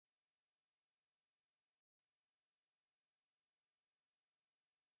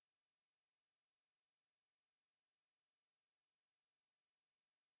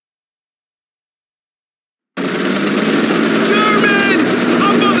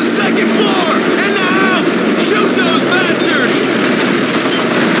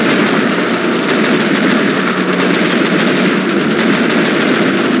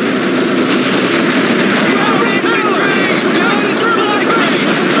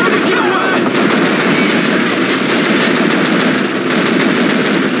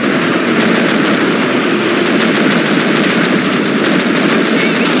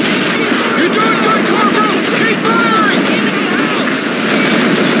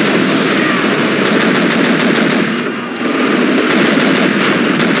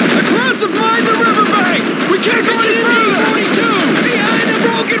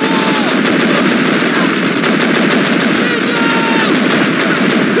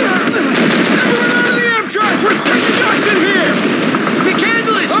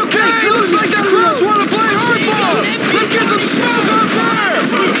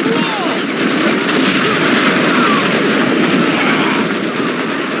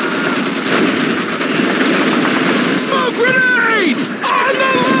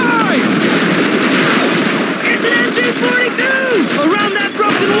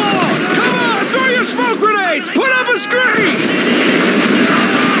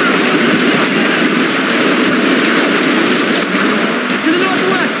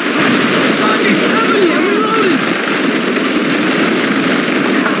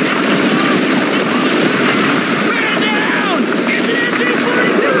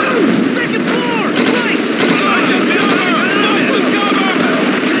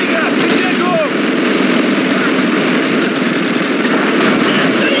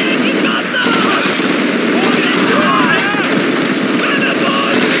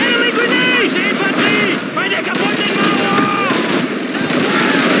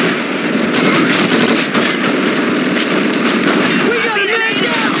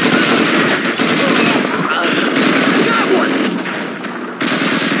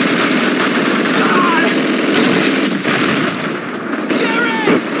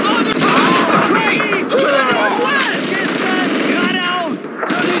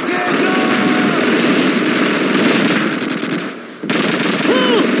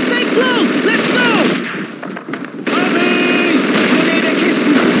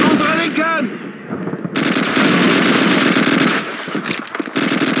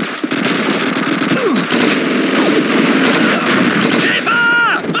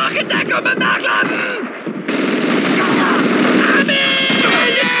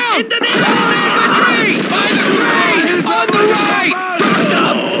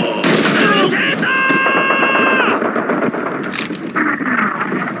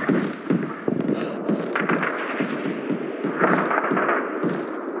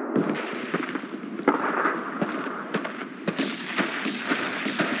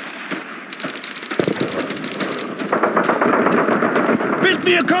Mit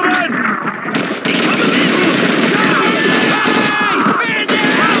mir kommen! Ich komme mit!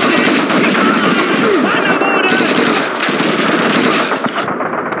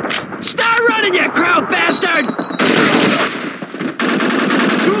 Start running, you crow bastard!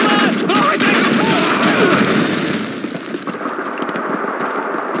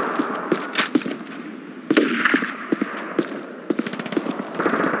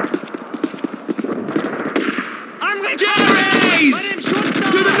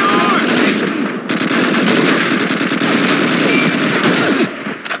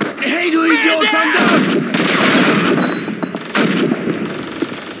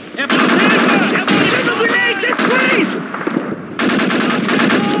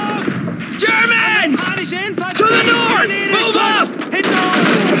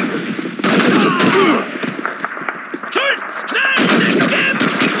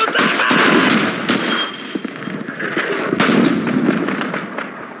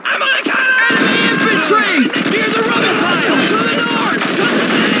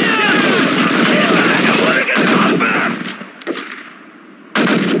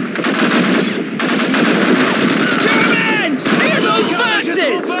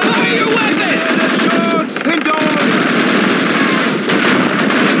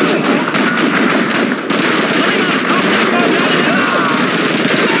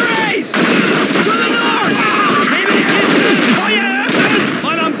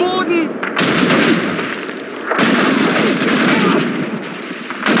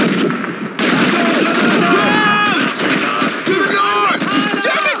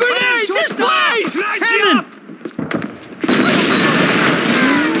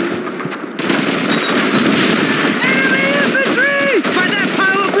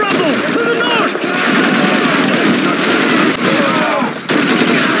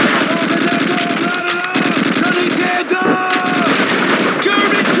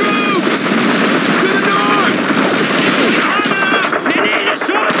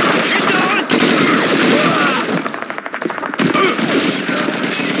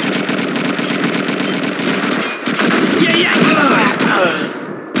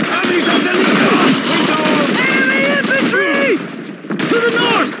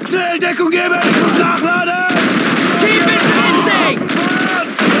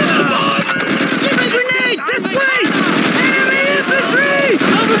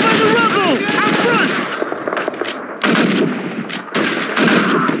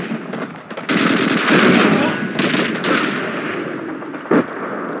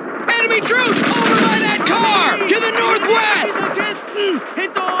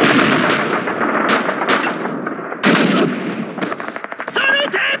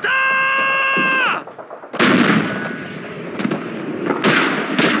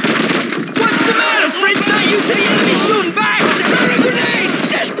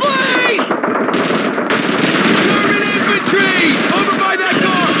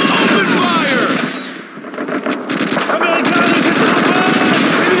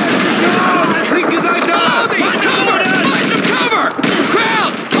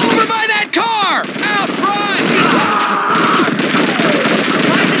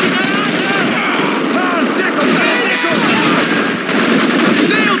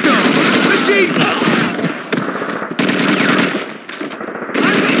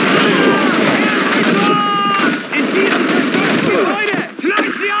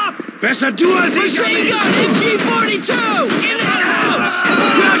 Besser du als ich! Machine gun MG42! In that house!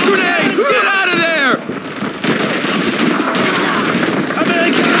 Black grenade! Get out of there!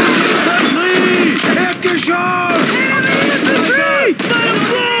 Amerikanische Infanterie! Erdgeschoss! Enemy infantry! Bottom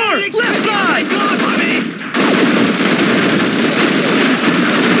floor! Left side!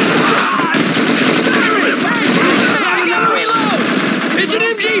 Siren! I gotta reload! It's an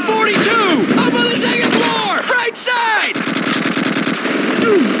MG42! Up on the second floor! Right side!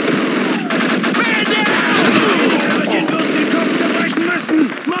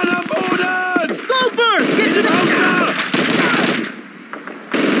 Mann am Boden! Goldberg! Get to the house!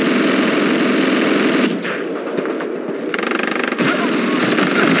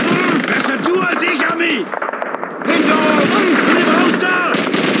 Besser du als ich, Ami! Hinter uns! In dem Haus da!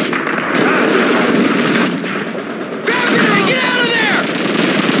 Grab grenade! Get out of there!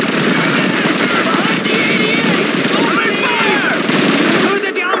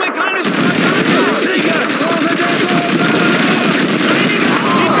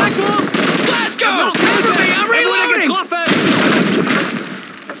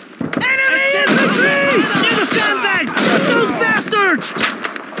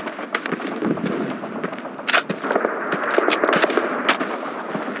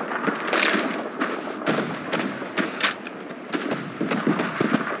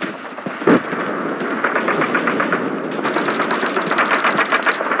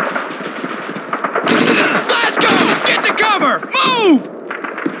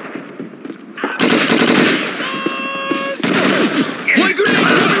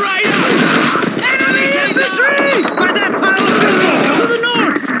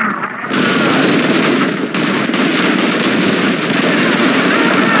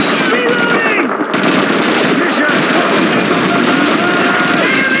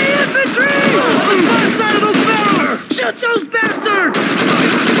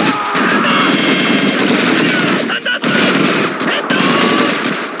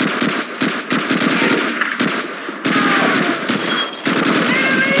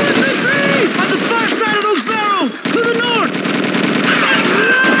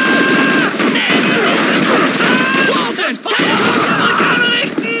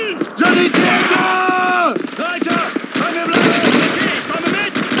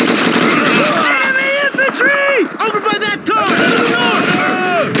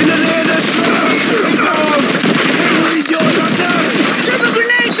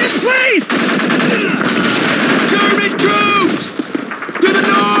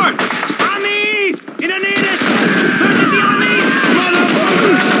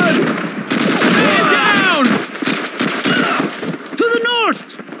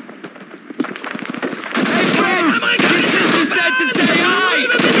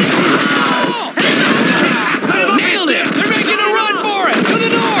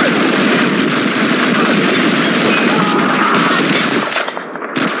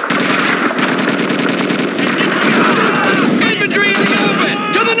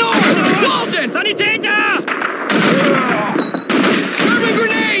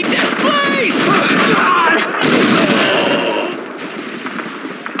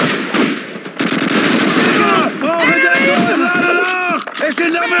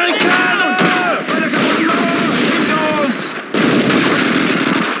 Amerikaner! Bei der kaputten Mauer! Hinter uns!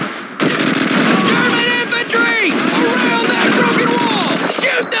 German infantry! Around that broken wall!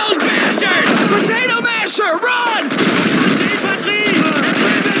 Shoot those bastards! Potato masher, run! Infanterie!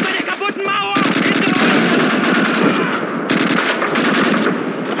 Bei der kaputten Mauer!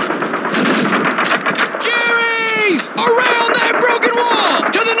 Jerry's! Around that broken wall!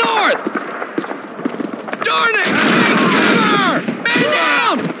 To the north! Darn it! Take cover! Man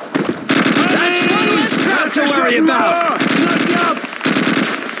down! That's one less crowd to worry about! Lass sie ab!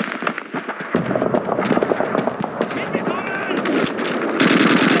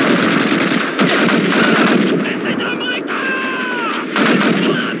 Es sind Amerikaner!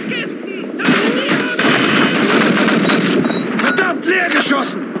 Platzkisten! Das sind die Amis! Verdammt, leer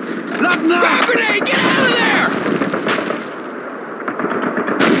geschossen! Laden nach! Frag grenade! Get out of there!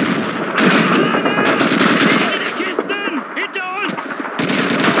 Die Kisten! Hinter uns!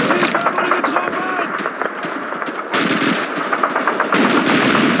 Hilfe, wurde getroffen!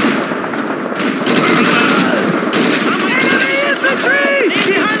 Infantry!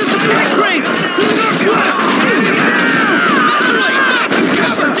 Behind us on the right crate! Leslie! Find some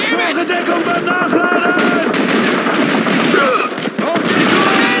cover, damn it! Brauche Deckung beim Nachladen! Auf die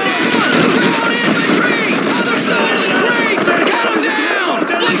Tour! Man down! Ground infantry! Other side of the trains! Cut them down!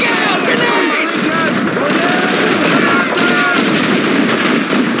 Look out! Grenade!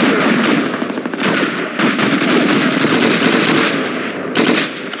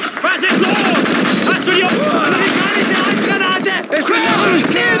 Was ist los? Hast du die amerikanische Handgranate?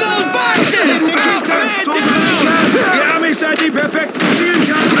 Crowd! Near those boxes! Man down! Die Amis seid die perfekten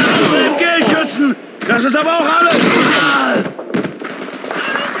Zielscheiben für MG-Schützen! Das ist aber auch alles!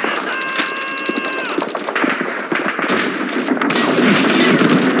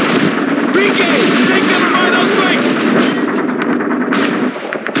 Regain! Take cover by those brakes!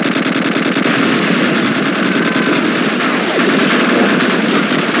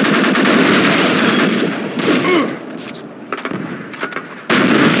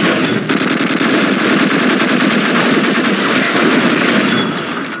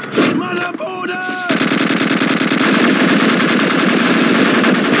 Mann am Boden!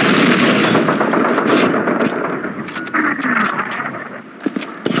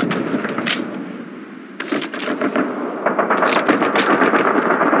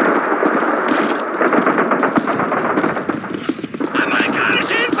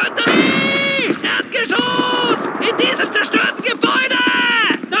 Amerikanische Infanterie! Erdgeschoss! In diesem zerstörten Gebäude!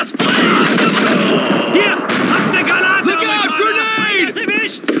 Das Feuer auf der Rücken! Hier! Hast eine Granate! Look out, Amerikaner! grenade!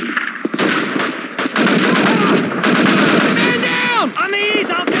 Erwischt! Man down! Amis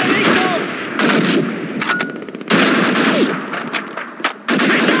auf der Richtung!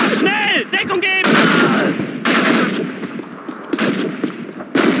 Fischer! Schnell! Deckung geben!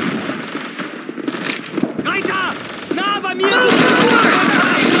 Reiter! Nah bei mir!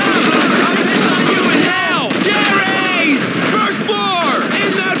 Jerry's! First floor!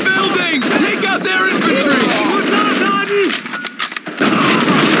 In that building! Take out their infantry! Ich muss nachladen!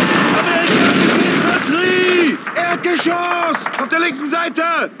 Infanterie! Erdgeschoss! Auf der linken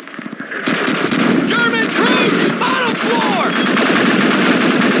Seite! German troops! Bottom floor!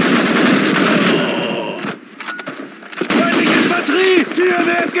 Feindliche Infanterie! Tür im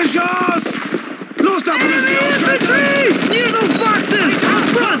Erdgeschoss! Los da, Infantry! Near those boxes!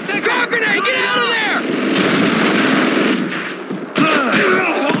 Run! Frag grenade! Get out of there!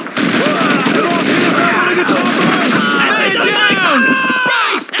 Wurde getroffen! Man down!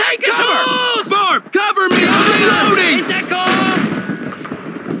 Rice! Take cover! Barb, cover me! I'm reloading! In Deckung!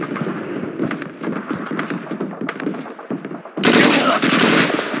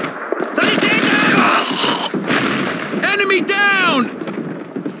 Sanitäter! Enemy down!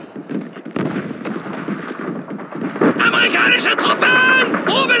 Amerikanische Truppen!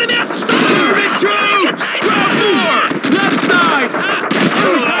 Oben im ersten Stock! German troops! Ground floor! Left side!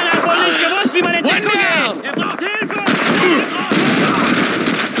 Keiner hat wohl nicht gewusst, wie man in One Deckung down! geht! Er braucht Hilfe!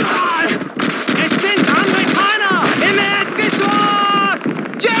 Es sind Amerikaner! Im Erdgeschoss!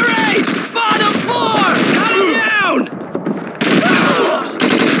 Jerry's! Bottom floor! Cut him down!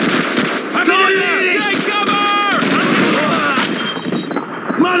 Take cover!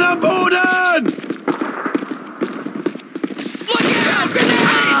 Mann am Boden! Look out!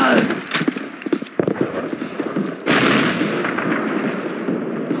 Grenade!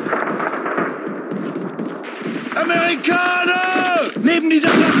 Amerikaner! Neben dieser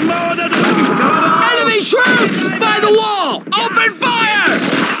flachen Mauer da drüben! Geradeaus! Enemy troops! By the wall! Open fire!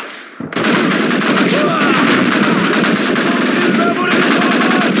 Hilfe, wurde getroffen!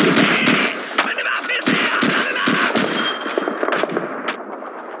 Meine Waffe ist leer! Alle nach!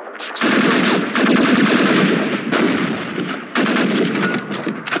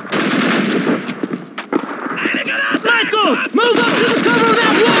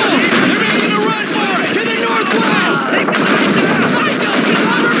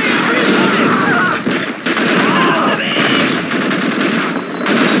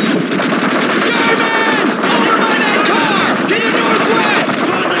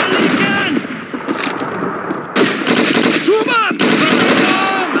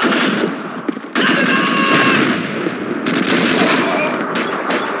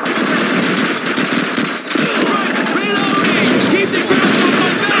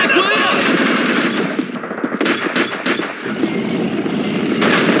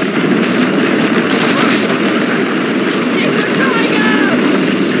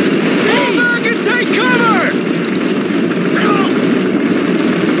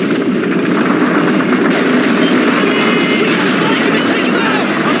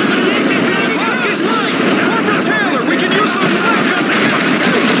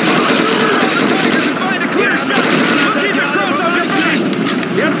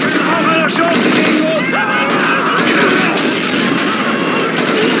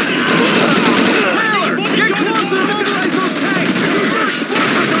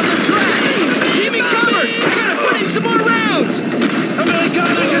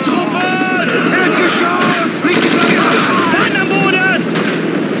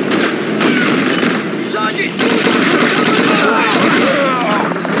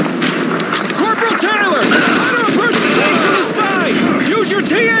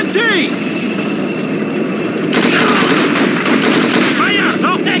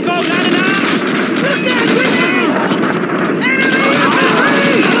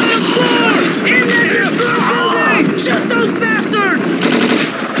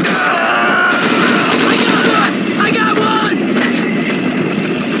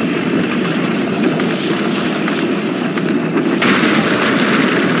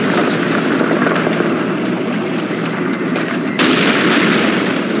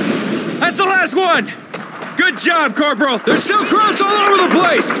 job, Corporal! There's still Krauts all over the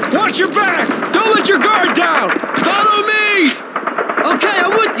place! Watch your back! Don't let your guard down! Follow me! Okay,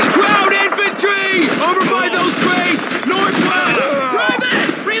 I'm with you. Ground infantry! Over by those crates! Northwest!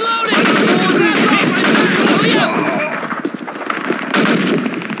 Private! Reloading!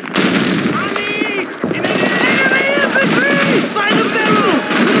 Enemy infantry! By the barrels!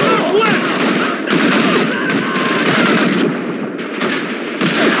 To the northwest!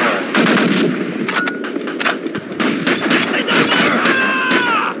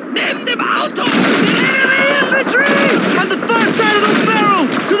 Neben dem Auto! Enemy infantry! On the far side of those barrels!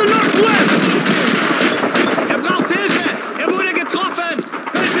 To the northwest! Braucht Hilfe! Wurde getroffen!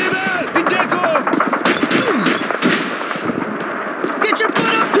 In Deckung! Get your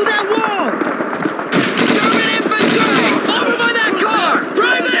butt up to that wall! German infantry! Over by that car!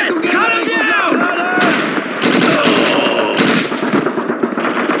 Private! Cut him down!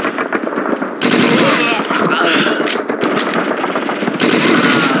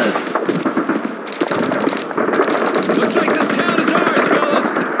 Looks like this town is ours,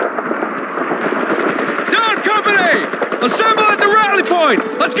 fellas! Down, company! Assemble at the rally point!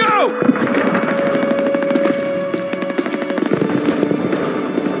 Let's go!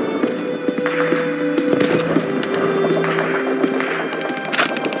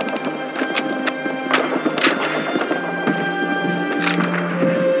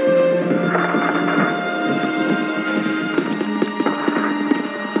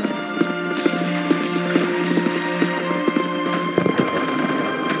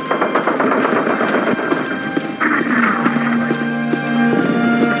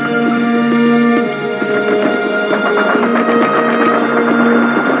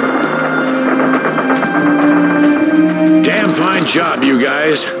 Job, you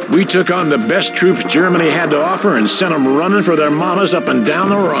guys. We took on the best troops Germany had to offer and sent them running for their mamas up and down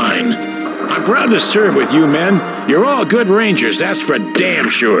the Rhine. I'm proud to serve with you men. You're all good rangers, that's for damn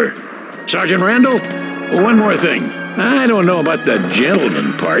sure. Sergeant Randall, one more thing. I don't know about the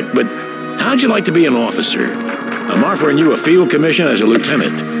gentleman part, but how'd you like to be an officer? I'm offering you a field commission as a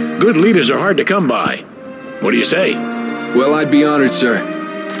lieutenant. Good leaders are hard to come by. What do you say? Well, I'd be honored, sir.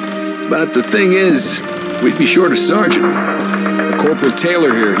 But the thing is, we'd be short a sergeant. Corporal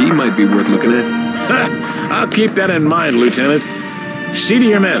Taylor here, he might be worth looking at. I'll keep that in mind, Lieutenant. See to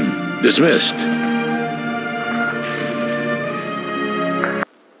your men. Dismissed.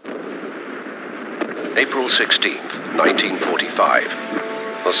 April 16th,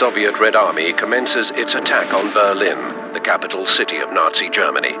 1945. The Soviet Red Army commences its attack on Berlin, the capital city of Nazi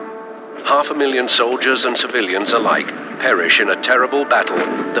Germany. 500,000 soldiers and civilians alike perish in a terrible battle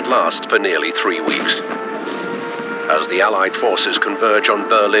that lasts for nearly 3 weeks. As the Allied forces converge on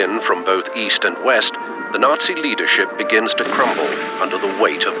Berlin from both east and west, the Nazi leadership begins to crumble under the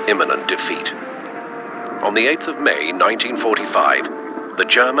weight of imminent defeat. On the 8th of May, 1945, the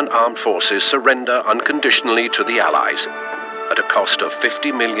German armed forces surrender unconditionally to the Allies. At a cost of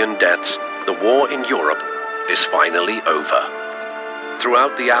 50 million deaths, the war in Europe is finally over.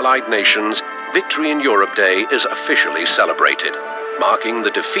 Throughout the Allied nations, Victory in Europe Day is officially celebrated, marking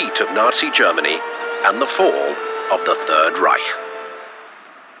the defeat of Nazi Germany and the fall of the Third Reich.